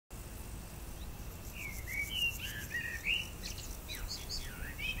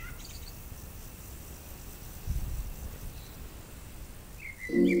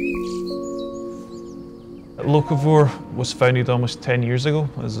Locavore was founded almost 10 years ago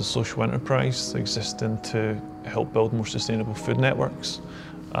as a social enterprise existing to help build more sustainable food networks.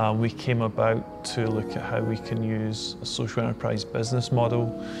 We came about to look at how we can use a social enterprise business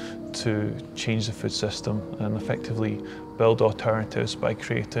model to change the food system and effectively build alternatives by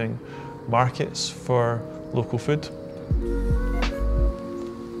creating markets for local food.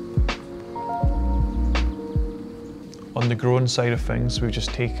 On the growing side of things, we've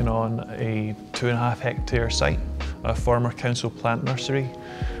just taken on a 2.5 hectare site, a former council plant nursery,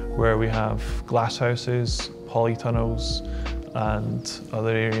 where we have glasshouses, polytunnels, and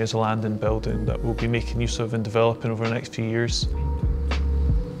other areas of land and building that we'll be making use of and developing over the next few years.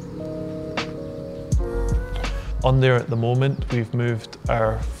 On there at the moment, we've moved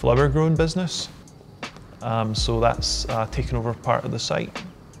our flower growing business, so that's taken over part of the site.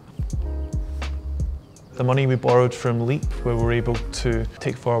 The money we borrowed from LEAP, where we were able to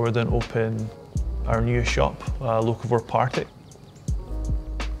take forward and open our newest shop, Locavore Party.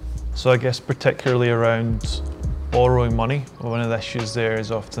 So I guess particularly around borrowing money, one of the issues there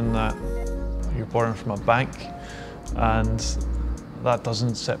is often that you're borrowing from a bank, and that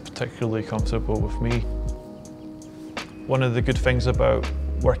doesn't sit particularly comfortable with me. One of the good things about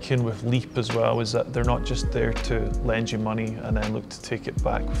working with LEAP as well is that they're not just there to lend you money and then look to take it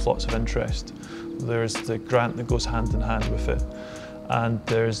back with lots of interest. There's the grant that goes hand in hand with it, and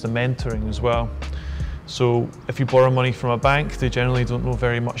there's the mentoring as well. So if you borrow money from a bank, they generally don't know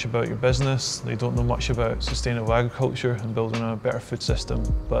very much about your business, they don't know much about sustainable agriculture and building a better food system,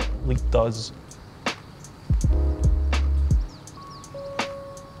 but LEAP does.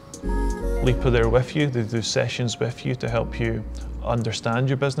 LEAP are there with you, they do sessions with you to help you understand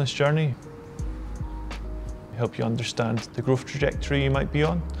your business journey, help you understand the growth trajectory you might be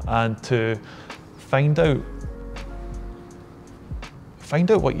on, and to find out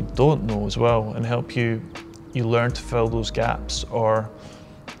what you don't know as well, and help you learn to fill those gaps or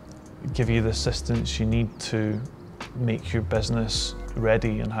give you the assistance you need to make your business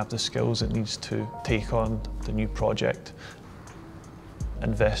ready and have the skills it needs to take on the new project,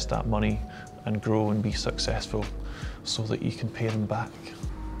 invest that money and grow and be successful so that you can pay them back.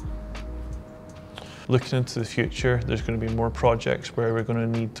 Looking into the future, there's going to be more projects where we're going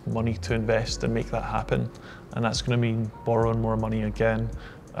to need money to invest and make that happen, and that's going to mean borrowing more money again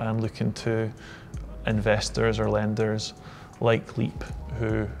and looking to investors or lenders like LEAP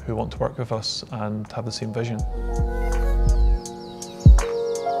who want to work with us and have the same vision.